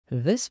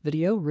This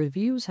video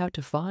reviews how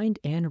to find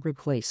and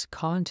replace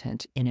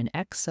content in an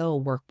Excel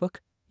workbook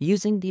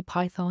using the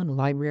Python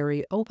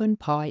library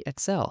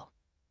OpenPyXL.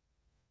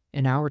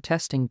 In our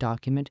testing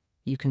document,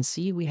 you can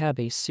see we have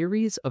a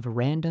series of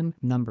random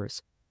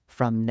numbers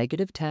from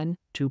 -10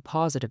 to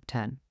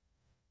 +10.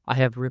 I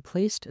have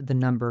replaced the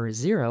number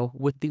 0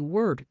 with the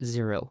word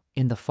 0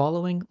 in the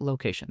following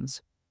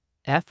locations: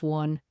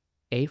 F1,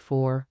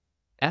 A4,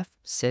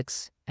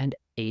 F6, and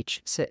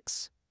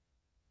H6.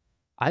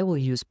 I will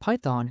use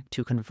Python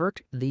to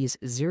convert these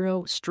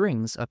 0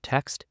 strings of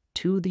text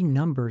to the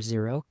number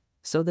 0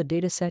 so the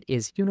dataset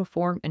is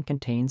uniform and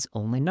contains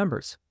only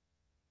numbers.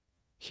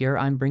 Here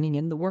I'm bringing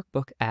in the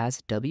workbook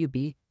as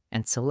WB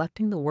and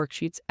selecting the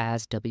worksheets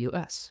as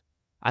WS.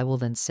 I will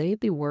then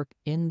save the work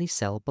in the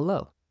cell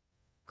below.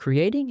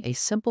 Creating a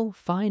simple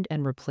find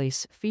and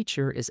replace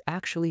feature is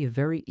actually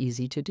very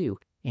easy to do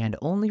and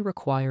only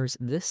requires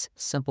this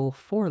simple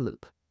for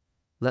loop.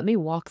 Let me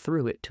walk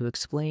through it to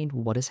explain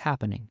what is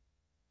happening.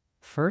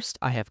 First,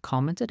 I have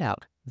commented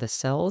out the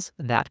cells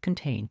that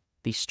contain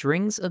the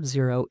strings of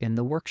 0 in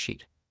the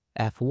worksheet: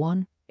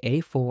 F1,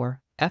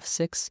 A4,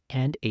 F6,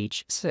 and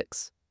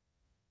H6.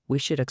 We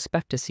should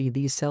expect to see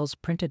these cells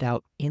printed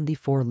out in the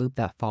for loop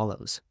that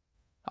follows.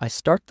 I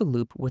start the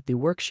loop with the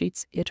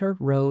worksheet's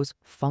iter_rows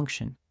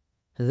function.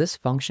 This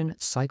function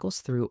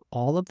cycles through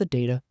all of the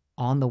data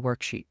on the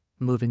worksheet,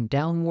 moving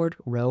downward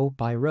row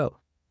by row.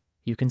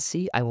 You can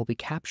see I will be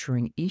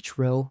capturing each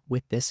row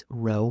with this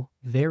row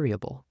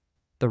variable.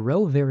 The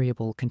row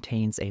variable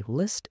contains a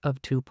list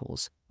of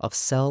tuples of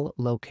cell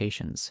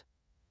locations,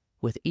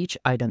 with each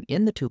item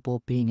in the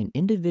tuple being an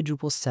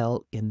individual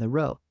cell in the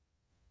row.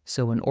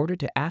 So in order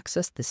to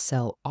access the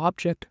cell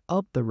object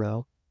of the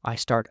row, I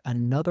start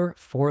another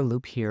for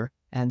loop here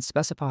and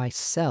specify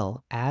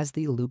cell as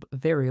the loop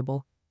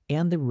variable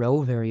and the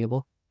row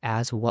variable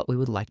as what we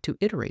would like to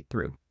iterate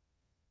through.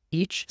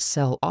 Each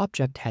cell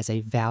object has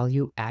a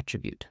value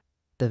attribute.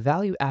 The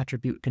value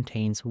attribute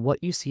contains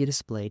what you see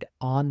displayed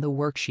on the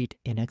worksheet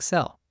in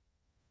Excel.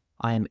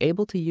 I am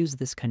able to use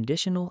this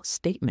conditional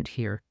statement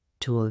here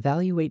to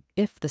evaluate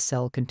if the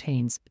cell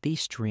contains the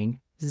string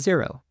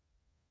 0.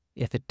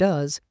 If it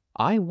does,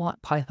 I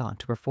want Python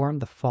to perform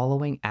the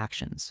following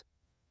actions.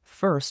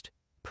 First,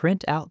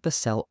 print out the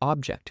cell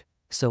object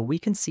so we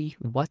can see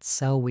what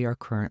cell we are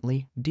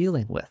currently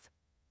dealing with.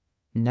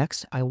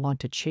 Next, I want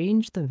to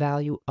change the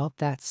value of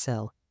that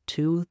cell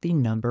to the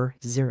number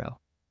 0.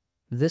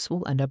 This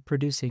will end up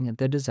producing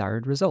the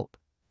desired result.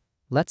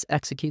 Let's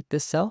execute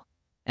this cell,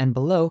 and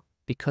below,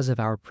 because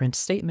of our print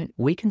statement,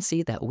 we can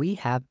see that we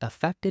have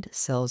affected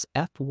cells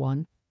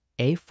F1,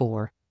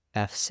 A4,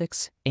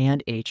 F6,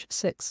 and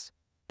H6,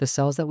 the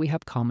cells that we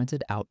have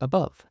commented out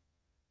above.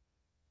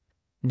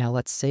 Now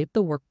let's save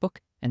the workbook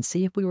and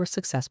see if we were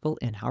successful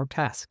in our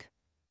task.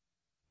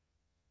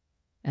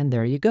 And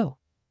there you go.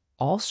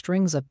 All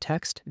strings of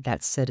text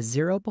that said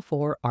 0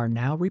 before are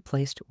now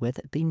replaced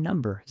with the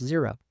number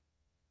 0.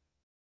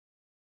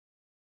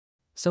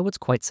 So it's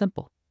quite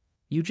simple.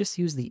 You just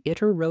use the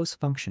iter_rows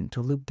function to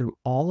loop through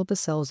all of the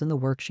cells in the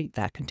worksheet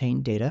that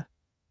contain data,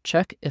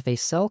 check if a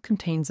cell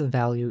contains a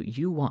value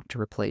you want to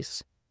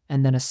replace,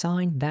 and then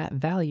assign that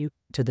value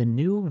to the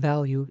new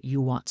value you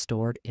want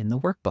stored in the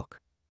workbook.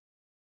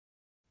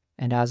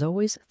 And as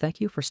always, thank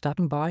you for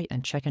stopping by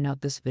and checking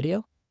out this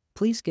video.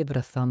 Please give it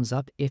a thumbs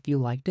up if you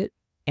liked it,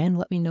 and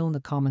let me know in the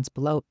comments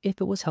below if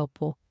it was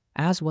helpful,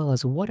 as well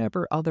as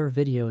whatever other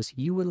videos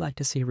you would like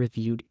to see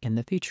reviewed in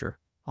the future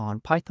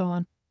on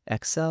Python,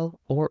 Excel,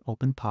 or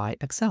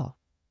OpenPyXL.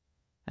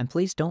 And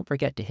please don't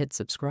forget to hit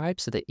subscribe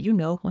so that you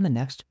know when the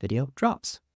next video drops.